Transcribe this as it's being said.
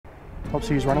Oops,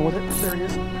 he's running with it. There he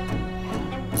is.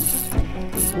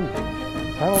 Ooh,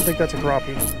 I don't think that's a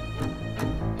crappie.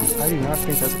 I do not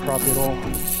think that's a crappie at all.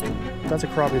 If that's a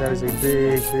crappie, that is a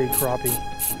big, big crappie.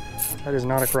 That is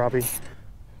not a crappie.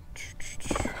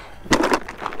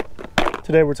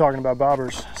 Today we're talking about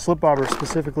bobbers, slip bobbers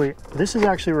specifically. This is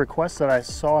actually a request that I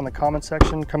saw in the comment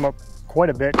section come up quite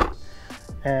a bit.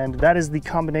 And that is the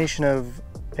combination of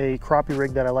a crappie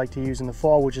rig that I like to use in the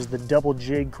fall, which is the double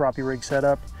jig crappie rig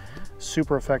setup.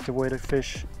 Super effective way to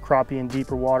fish crappie in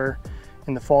deeper water.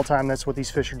 In the fall time, that's what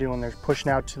these fish are doing. They're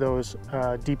pushing out to those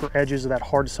deeper edges of that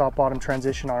hard to soft bottom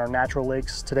transition on our natural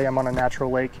lakes. Today I'm on a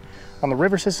natural lake. On the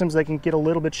river systems, they can get a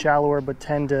little bit shallower, but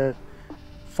tend to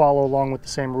follow along with the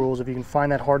same rules. If you can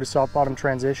find that hard to soft bottom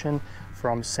transition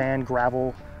from sand,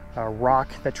 gravel, rock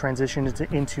that transitions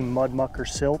into mud, muck, or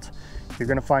silt, you're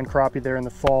gonna find crappie there in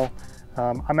the fall.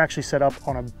 I'm actually set up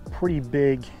on a pretty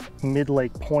big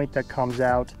mid-lake point that comes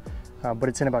out, but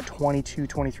it's in about 22,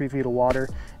 23 feet of water,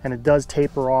 and it does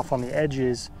taper off on the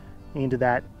edges into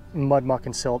that mud, muck,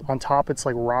 and silt. On top, it's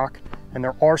like rock, and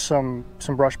there are some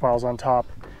brush piles on top.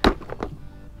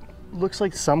 Looks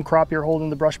like some crappie are holding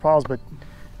the brush piles, but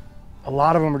a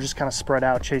lot of them are just kind of spread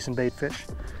out chasing bait fish.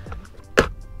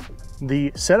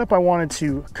 The setup I wanted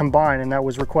to combine, and that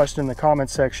was requested in the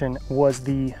comments section, was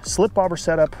the slip bobber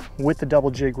setup with the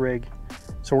double jig rig.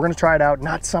 So we're gonna try it out.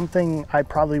 Not something I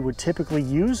probably would typically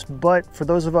use, but for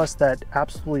those of us that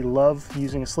absolutely love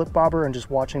using a slip bobber and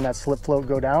just watching that slip float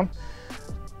go down,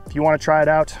 if you wanna try it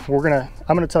out, I'm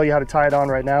gonna tell you how to tie it on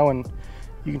right now, and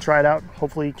you can try it out,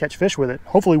 hopefully catch fish with it.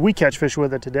 Hopefully we catch fish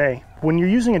with it today. When you're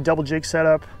using a double jig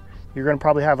setup, you're gonna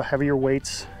probably have a heavier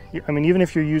weights. I mean, even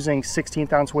if you're using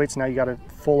 16th ounce weights, now you got a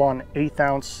full on 1/8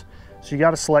 ounce. So you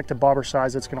gotta select a bobber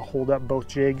size that's gonna hold up both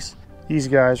jigs. These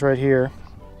guys right here,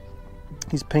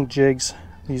 these pink jigs,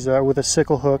 these with a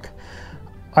sickle hook.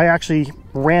 I actually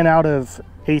ran out of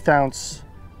 1/8 ounce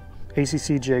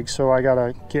ACC jigs, so I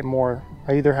gotta get more.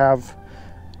 I either have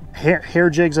hair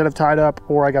jigs that I've tied up,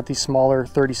 or I got these smaller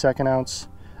 32nd ounce.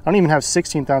 I don't even have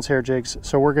 16th ounce hair jigs,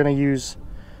 so we're gonna use,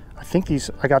 I think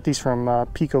I got these from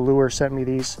Pico Lure, sent me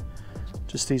these,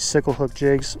 just these sickle hook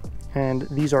jigs, and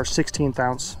these are 16th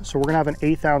ounce. So we're gonna have an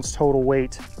 1/8 ounce total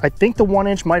weight. I think the 1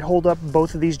 inch might hold up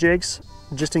both of these jigs,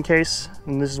 just in case.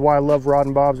 And this is why I love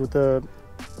RodnBobbs with the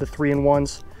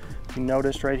 3-in-1s. You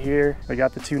noticed right here, I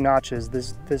got the 2 notches.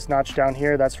 This notch down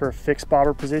here, that's for a fixed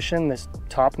bobber position. This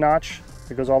top notch,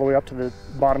 it goes all the way up to the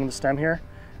bottom of the stem here.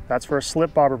 That's for a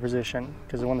slip bobber position,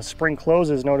 because when the spring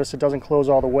closes, notice it doesn't close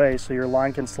all the way, so your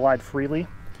line can slide freely.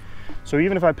 So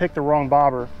even if I pick the wrong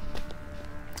bobber,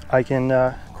 I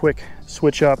can quick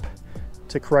switch up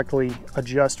to correctly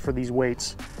adjust for these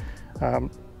weights.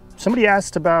 Somebody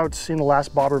asked about, in the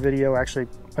last bobber video, actually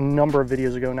a number of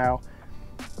videos ago now,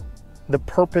 the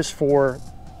purpose for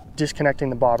disconnecting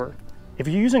the bobber. If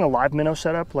you're using a live minnow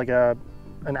setup, like an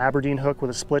Aberdeen hook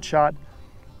with a split shot,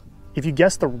 if you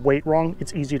guess the weight wrong,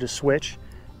 it's easy to switch.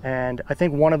 And I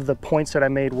think one of the points that I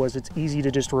made was it's easy to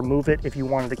just remove it if you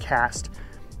wanted to cast.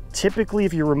 Typically,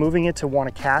 if you're removing it to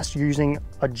want to cast, you're using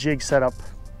a jig setup,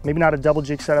 maybe not a double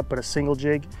jig setup, but a single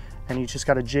jig, and you just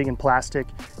got a jig in plastic.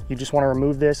 You just want to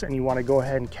remove this and you want to go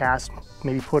ahead and cast,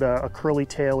 maybe put a curly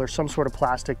tail or some sort of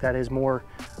plastic that is more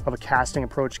of a casting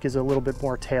approach, gives it a little bit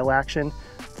more tail action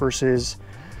versus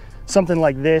something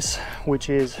like this, which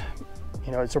is,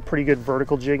 you know, it's a pretty good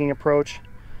vertical jigging approach.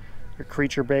 Your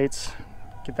creature baits,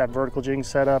 get that vertical jigging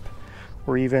set up,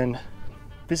 or even,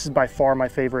 this is by far my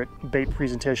favorite bait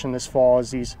presentation this fall,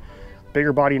 is these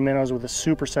bigger bodied minnows with a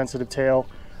super sensitive tail.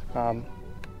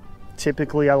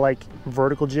 Typically I like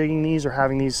vertical jigging these, or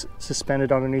having these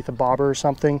suspended underneath a bobber or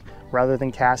something, rather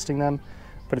than casting them.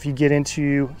 But if you get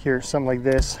into here, something like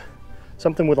this,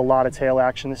 something with a lot of tail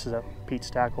action, this is a Pete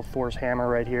Stackle Thor's hammer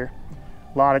right here,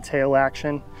 a lot of tail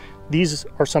action. These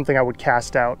are something I would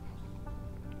cast out.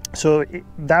 So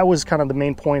that was kind of the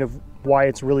main point of why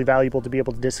it's really valuable to be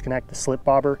able to disconnect the slip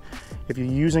bobber. If you're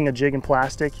using a jig in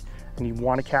plastic and you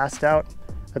want to cast out,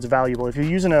 that's valuable. If you're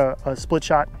using a split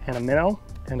shot and a minnow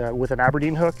and with an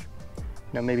Aberdeen hook, you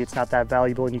know, maybe it's not that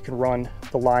valuable, and you can run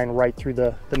the line right through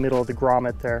the middle of the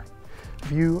grommet there.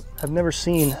 If you have never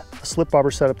seen a slip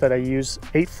bobber setup that I use,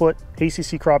 8-foot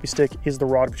ACC crappie stick is the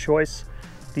rod of choice.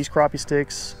 These crappie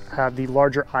sticks have the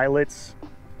larger eyelets.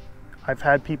 I've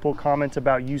had people comment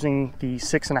about using the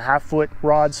 6.5-foot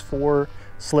rods for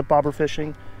slip bobber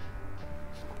fishing.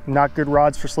 Not good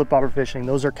rods for slip bobber fishing.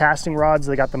 Those are casting rods.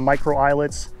 They got the micro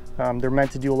eyelets. They're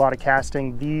meant to do a lot of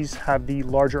casting. These have the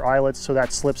larger eyelets, so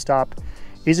that slip stop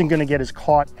isn't going to get as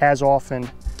caught as often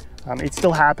It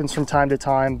still happens from time to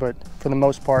time, but for the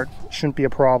most part, shouldn't be a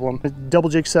problem. The double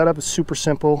jig setup is super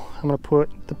simple. I'm gonna put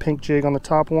the pink jig on the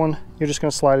top one. You're just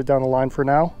gonna slide it down the line for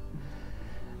now.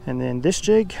 And then this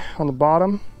jig on the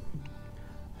bottom,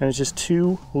 and it's just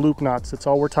 2 loop knots. That's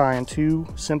all we're tying, 2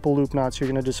 simple loop knots. You're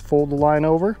gonna just fold the line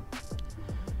over.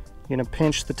 You're gonna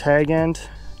pinch the tag end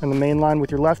and the main line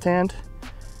with your left hand.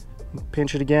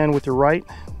 Pinch it again with your right.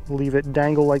 Leave it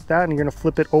dangle like that, and you're gonna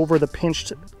flip it over the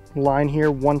pinched line here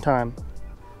 1 time.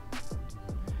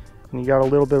 And you got a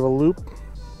little bit of a loop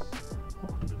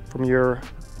from your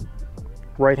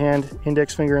right hand,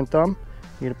 index finger and thumb.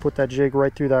 You're gonna put that jig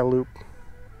right through that loop.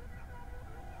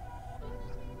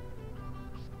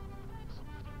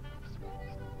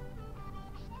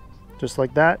 Just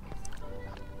like that.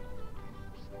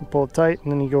 You pull it tight,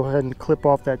 and then you go ahead and clip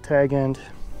off that tag end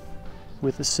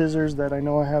with the scissors that I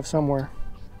know I have somewhere.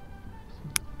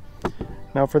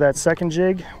 Now for that second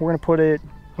jig, we're gonna put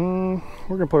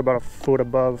about a foot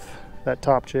above that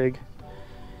top jig.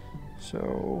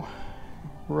 So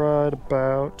right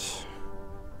about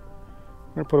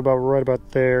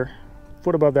there,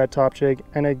 foot above that top jig.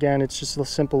 And again, it's just a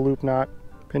simple loop knot.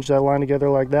 Pinch that line together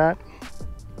like that,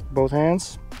 both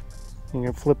hands. You're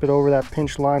gonna flip it over that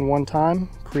pinched line 1 time,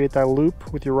 create that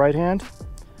loop with your right hand.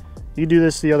 You do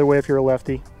this the other way if you're a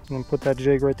lefty, and then put that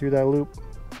jig right through that loop.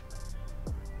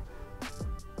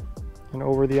 And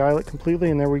over the eyelet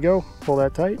completely, and there we go. Pull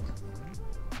that tight.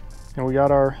 And we got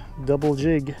our double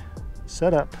jig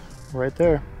setup right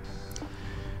there.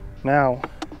 Now,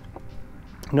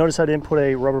 notice I didn't put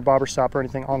a rubber bobber stop or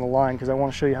anything on the line because I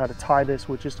want to show you how to tie this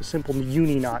with just a simple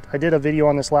uni knot. I did a video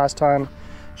on this last time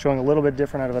showing a little bit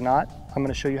different out of a knot. I'm going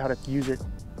to show you how to use it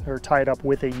or tie it up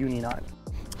with a uni knot.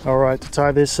 All right, to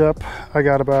tie this up, I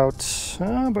got about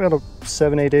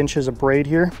 7-8 inches of braid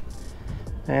here.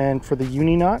 And for the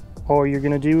uni knot, all you're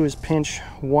gonna do is pinch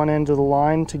one end of the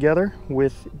line together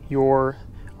with your,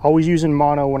 always using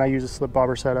mono when I use a slip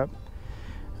bobber setup.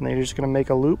 And then you're just gonna make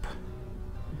a loop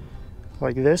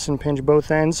like this and pinch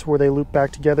both ends where they loop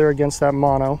back together against that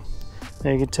mono.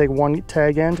 Then you can take one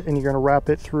tag end and you're gonna wrap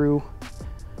it through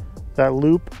that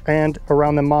loop and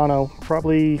around the mono,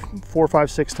 probably 4, 5,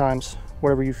 6 times,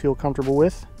 whatever you feel comfortable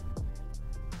with.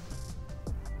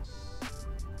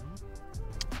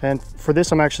 And for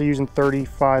this, I'm actually using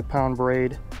 35-pound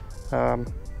braid.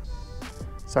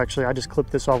 It's actually, I just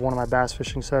clipped this off one of my bass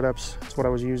fishing setups. That's what I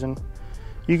was using.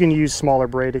 You can use smaller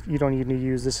braid if you don't need to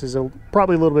use. This is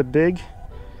probably a little bit big,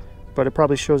 but it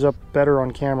probably shows up better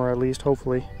on camera, at least,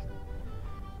 hopefully.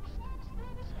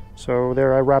 So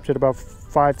there, I wrapped it about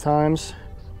 5 times.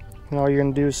 And all you're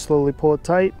gonna do is slowly pull it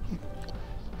tight,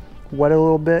 wet it a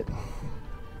little bit,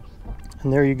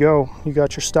 and there you go. You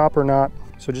got your stopper knot.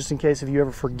 So just in case if you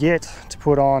ever forget to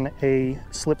put on a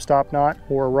slip stop knot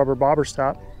or a rubber bobber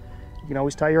stop, you can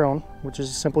always tie your own, which is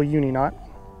a simple uni knot.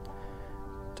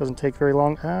 Doesn't take very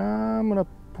long. I'm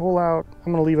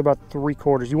gonna leave about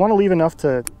 3/4. You wanna leave enough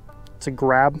to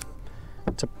grab,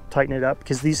 to tighten it up,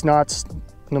 because these knots,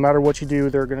 no matter what you do,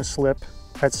 they're gonna slip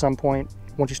at some point.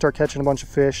 Once you start catching a bunch of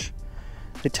fish,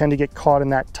 they tend to get caught in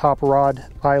that top rod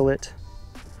eyelet.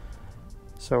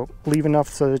 So leave enough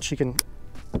so that you can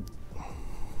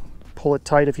pull it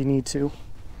tight if you need to.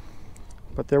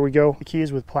 But there we go. The key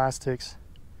is with plastics,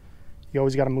 you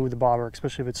always got to move the bobber,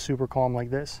 especially if it's super calm like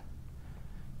this.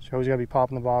 So you always got to be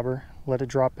popping the bobber, let it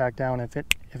drop back down. If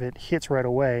it hits right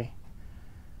away,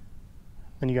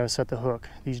 then you got to set the hook.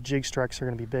 These jig strikes are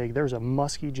going to be big. There's a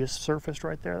muskie just surfaced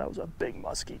right there. That was a big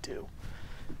muskie too.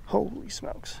 Holy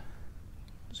smokes.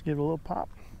 Just give it a little pop.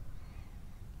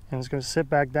 And it's going to sit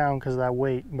back down because of that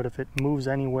weight, but if it moves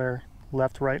anywhere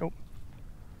left, right, oh,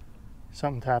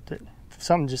 something tapped it. If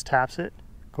something just taps it,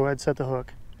 go ahead, set the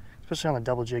hook. Especially on the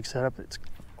double jig setup.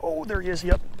 Oh, there he is.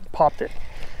 Yep, popped it.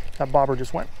 That bobber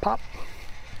just went pop.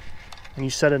 And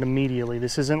you set it immediately.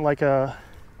 This isn't like a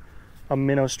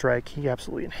minnow strike. He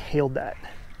absolutely inhaled that.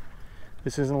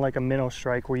 This isn't like a minnow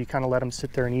strike where you kind of let them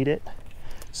sit there and eat it.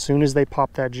 As soon as they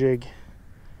pop that jig,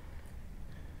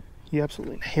 he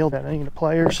absolutely inhaled that. I need the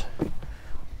pliers.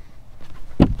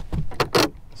 As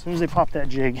soon as they pop that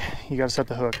jig, you got to set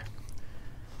the hook.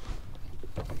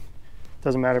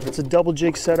 Doesn't matter if it's a double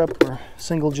jig setup or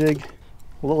single jig.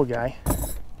 Little guy,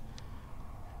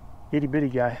 itty bitty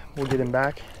guy, we'll get him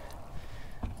back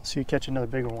so you catch another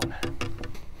bigger one.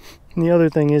 And the other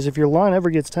thing is, if your line ever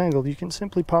gets tangled, you can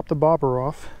simply pop the bobber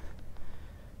off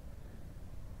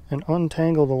and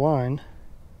untangle the line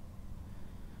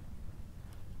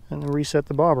and then reset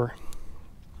the bobber.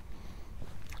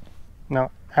 Now,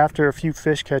 after a few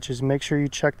fish catches, make sure you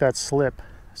check that slip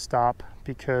stop,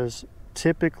 because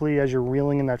typically as you're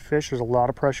reeling in that fish, there's a lot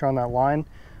of pressure on that line.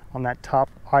 on that top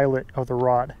eyelet of the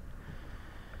rod.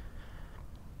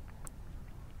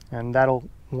 And that'll,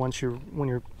 when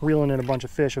you're reeling in a bunch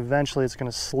of fish, eventually it's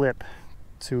going to slip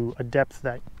to a depth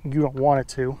that you don't want it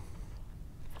to.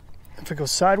 If it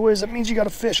goes sideways, that means you got a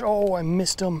fish. Oh, I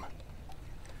missed him.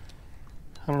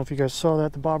 I don't know if you guys saw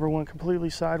that. The bobber went completely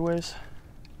sideways.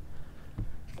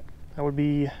 That would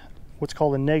be what's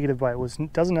called a negative bite.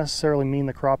 It doesn't necessarily mean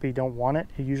the crappie don't want it.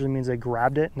 It usually means they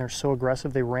grabbed it and they're so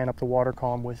aggressive they ran up the water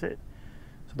column with it.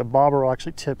 So the bobber will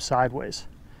actually tip sideways.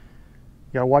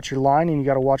 You gotta watch your line and you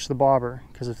gotta watch the bobber,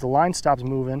 because if the line stops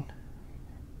moving,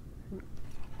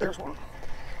 there's one,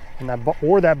 and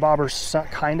that bobber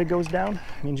kind of goes down,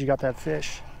 it means you got that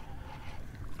fish.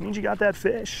 It means you got that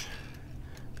fish.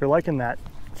 They're liking that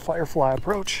firefly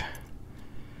approach.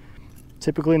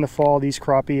 Typically in the fall, these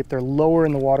crappie, if they're lower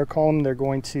in the water column, they're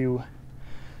going to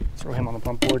throw him on the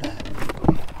pump board.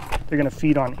 They're going to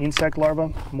feed on insect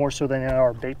larvae more so than they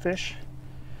are bait fish.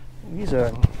 He's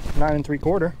a 9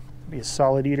 3/4. Be a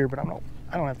solid eater, but I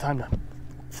don't have time to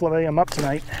fillet them up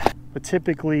tonight. But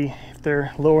typically, if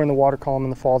they're lower in the water column in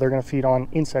the fall, they're going to feed on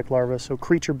insect larvae. So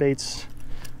creature baits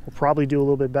will probably do a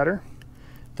little bit better.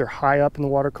 If they're high up in the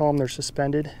water column, they're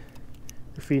suspended.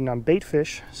 They're feeding on bait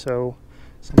fish, so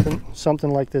something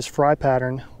like this fry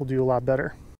pattern will do a lot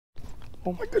better.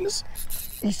 Oh my goodness,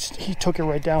 he took it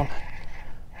right down.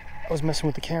 I was messing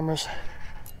with the cameras.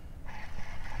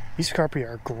 These crappie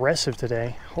are aggressive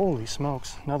today. Holy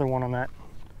smokes, another one on that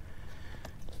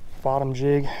bottom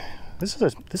jig.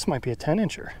 This might be a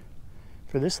 10-incher.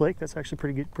 For this lake, that's actually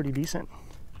pretty good, pretty decent.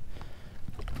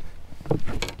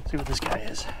 Let's see what this guy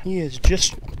is. He is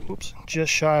just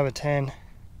shy of a 10.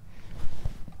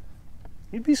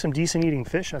 He'd be some decent eating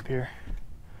fish up here.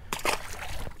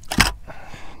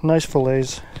 Nice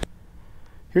fillets.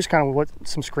 Here's kind of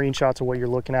some screenshots of what you're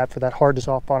looking at for that hard to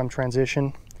soft bottom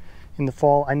transition in the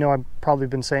fall. I know I've probably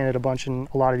been saying it a bunch in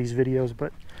a lot of these videos,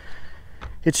 but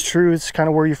it's true. It's kind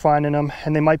of where you're finding them,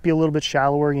 and they might be a little bit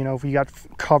shallower. You know, if you got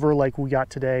cover like we got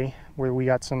today, where we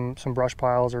got some brush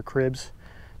piles or cribs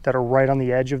that are right on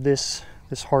the edge of this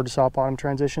hard to soft bottom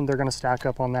transition, they're going to stack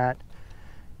up on that.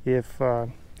 If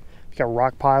you got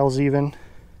rock piles, even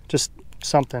just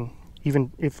something.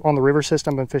 Even if on the river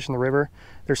system, I've been fishing the river,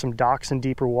 there's some docks in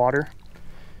deeper water,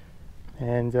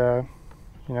 and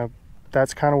you know,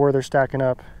 that's kind of where they're stacking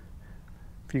up.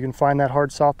 If you can find that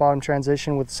hard soft bottom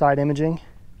transition with side imaging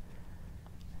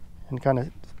and kind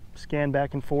of scan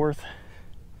back and forth,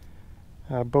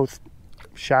 both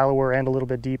shallower and a little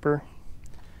bit deeper,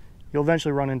 you'll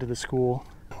eventually run into the school.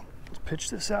 Let's pitch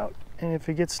this out, and if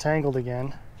it gets tangled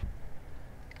again,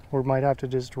 we might have to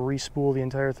just re-spool the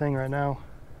entire thing right now,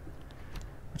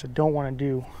 which I don't want to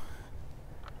do.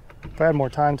 If I had more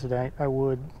time today, I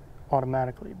would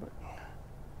automatically, but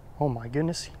oh my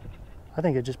goodness, I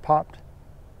think it just popped.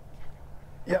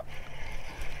 Yep.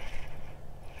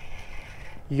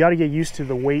 You got to get used to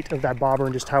the weight of that bobber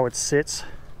and just how it sits.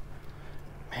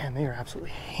 Man, they are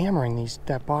absolutely hammering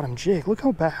that bottom jig. Look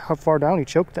how far down he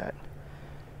choked that.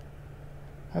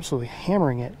 Absolutely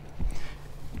hammering it.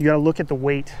 You got to look at the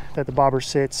weight that the bobber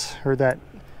sits, or that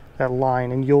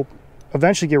line, and you'll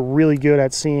eventually get really good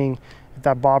at seeing if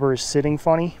that bobber is sitting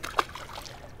funny.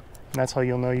 And that's how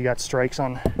you'll know you got strikes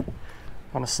on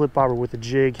a slip bobber with a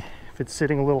jig. If it's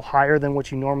sitting a little higher than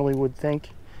what you normally would think,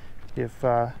 if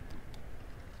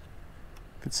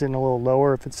it's sitting a little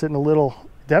lower, if it's sitting a little,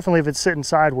 definitely if it's sitting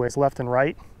sideways, left and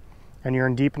right, and you're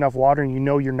in deep enough water and you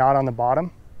know you're not on the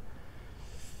bottom,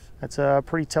 that's a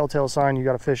pretty telltale sign you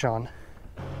got a fish on.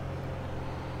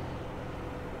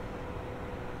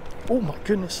 Oh my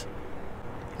goodness.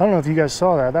 I don't know if you guys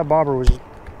saw that. That bobber was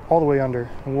all the way under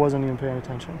and wasn't even paying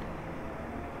attention.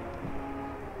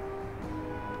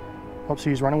 Oh, so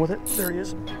he's running with it. There he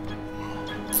is.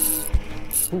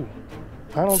 Ooh,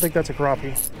 I don't think that's a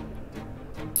crappie.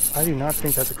 I do not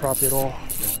think that's a crappie at all.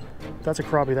 If that's a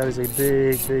crappie, that is a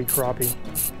big, big crappie.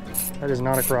 That is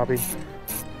not a crappie.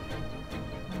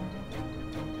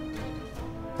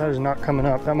 That is not coming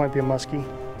up. That might be a muskie.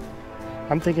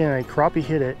 I'm thinking a crappie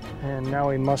hit it, and now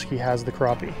a muskie has the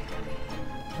crappie.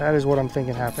 That is what I'm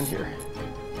thinking happened here.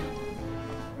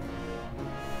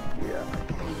 Yeah,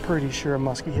 I'm pretty sure a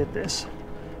muskie hit this.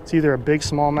 It's either a big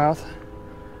smallmouth,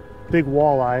 big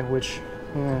walleye, which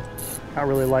not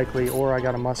really likely, or I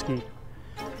got a muskie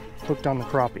hooked on the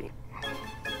crappie.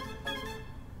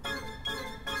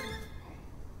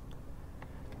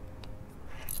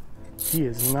 He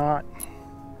is not.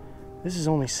 This is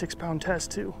only 6-pound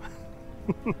test too.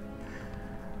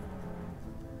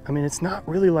 I mean, it's not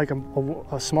really like a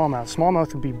smallmouth.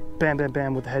 Smallmouth would be bam, bam,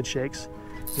 bam with the head shakes.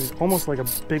 This is almost like a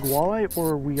big walleye,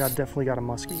 or we definitely got a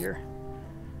muskie here.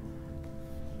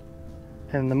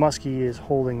 and the muskie is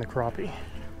holding the crappie.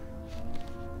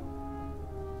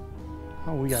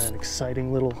 Oh, we got an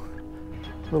exciting little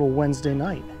Wednesday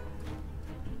night.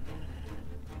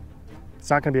 It's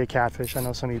not going to be a catfish. I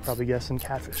know some of you probably guessing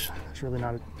catfish. There's really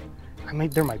not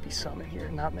there might be some in here,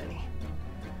 not many.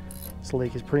 This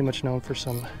lake is pretty much known for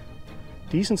some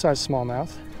decent sized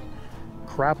smallmouth,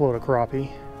 crap load of crappie,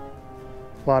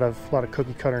 a lot of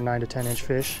cookie cutter 9 to 10 inch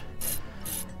fish,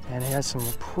 and it has some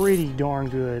pretty darn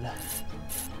good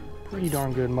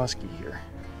muskie here.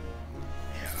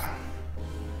 Yeah.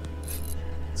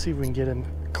 Let's see if we can get him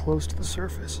close to the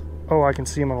surface. Oh, I can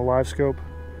see him on a live scope.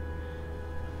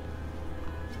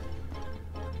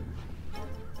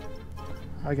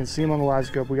 I can see him on the live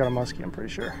scope. We got a muskie, I'm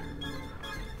pretty sure.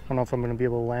 I don't know if I'm going to be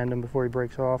able to land him before he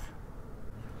breaks off.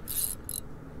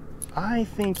 I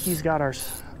think he's got our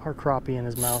crappie in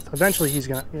his mouth. Eventually he's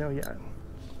going to, yeah.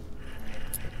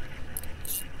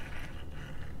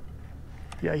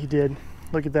 Yeah, he did.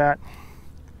 Look at that.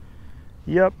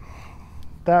 Yep.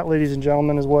 That, ladies and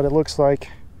gentlemen, is what it looks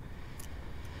like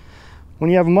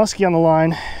when you have a muskie on the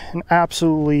line and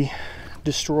absolutely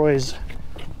destroys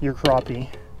your crappie.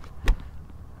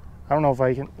 I don't know if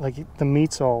I can, like, the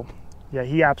meat's all, yeah,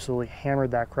 he absolutely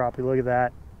hammered that crappie. Look at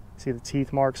that. See the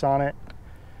teeth marks on it?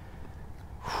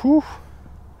 Whew.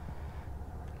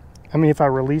 I mean, if I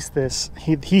release this,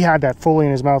 he had that fully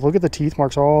in his mouth. Look at the teeth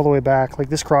marks all the way back. Like,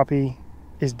 this crappie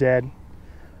is dead.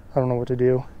 I don't know what to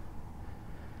do.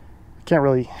 I can't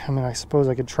really, I mean, I suppose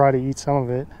I could try to eat some of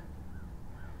it.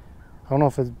 I don't know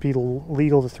if it'd be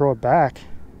legal to throw it back.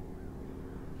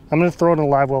 I'm going to throw it in a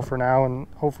live well for now, and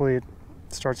hopefully it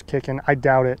starts kicking. I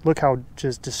doubt it. Look how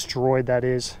just destroyed that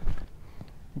is.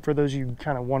 For those of you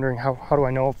kind of wondering how do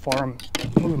I know how far I'm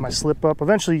moving my slip up,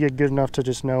 eventually you get good enough to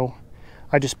just know.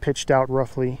 I just pitched out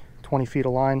roughly 20 feet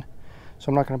of line, so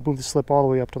I'm not going to move the slip all the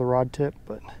way up to the rod tip,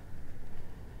 but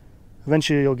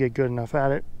eventually you'll get good enough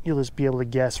at it. You'll just be able to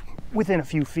guess within a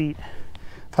few feet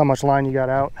of how much line you got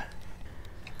out.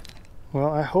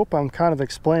 Well, I hope I'm kind of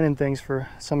explaining things for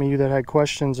some of you that had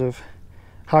questions of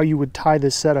how you would tie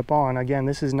this setup on. Again,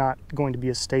 this is not going to be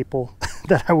a staple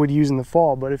that I would use in the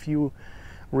fall, but if you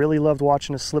really loved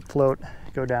watching a slip float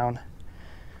go down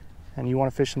and you want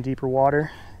to fish some deeper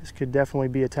water, this could definitely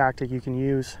be a tactic you can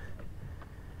use.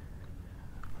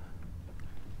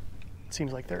 It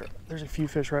seems like there's a few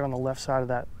fish right on the left side of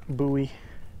that buoy.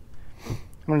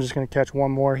 I'm just going to catch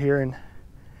one more here, and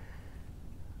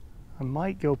I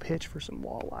might go pitch for some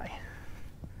walleye.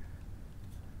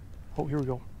 Oh, here we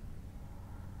go.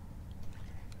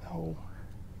 Oh,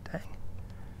 dang.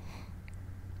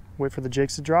 Wait for the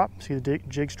jigs to drop. See the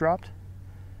jigs dropped?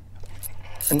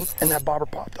 And that bobber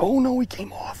popped. Oh no, he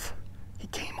came off. He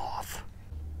came off.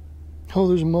 Oh,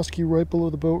 there's a muskie right below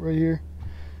the boat right here.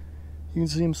 You can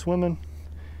see him swimming.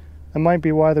 That might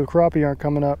be why the crappie aren't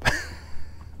coming up.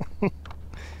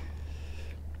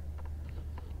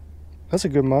 That's a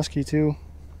good muskie too. You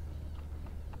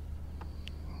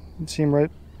can see him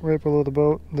right below the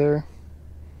boat there.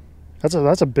 That's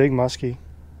a big muskie.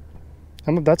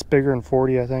 That's bigger than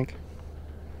 40, I think.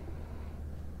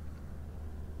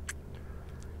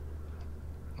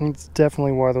 And it's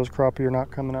definitely why those crappie are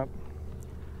not coming up.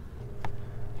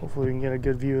 Hopefully we can get a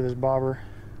good view of this bobber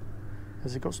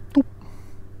as it goes. Doop.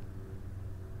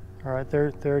 All right, there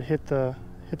it hit the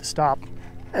stop,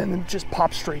 and then just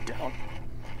popped straight down.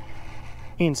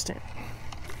 Instant.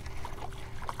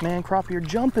 Man, crappie are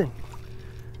jumping.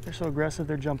 They're so aggressive,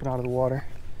 they're jumping out of the water.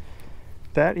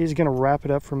 That is gonna wrap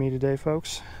it up for me today,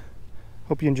 folks.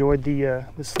 Hope you enjoyed the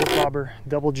slip bobber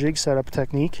double jig setup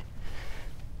technique.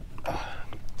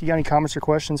 If you got any comments or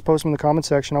questions, post them in the comment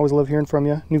section. I always love hearing from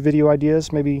you. New video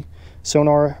ideas, maybe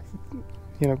sonar,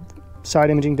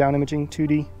 side imaging, down imaging,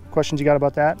 2D, questions you got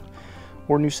about that,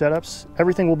 or new setups.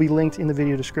 Everything will be linked in the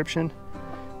video description.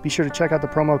 Be sure to check out the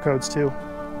promo codes too.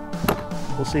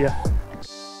 We'll see ya.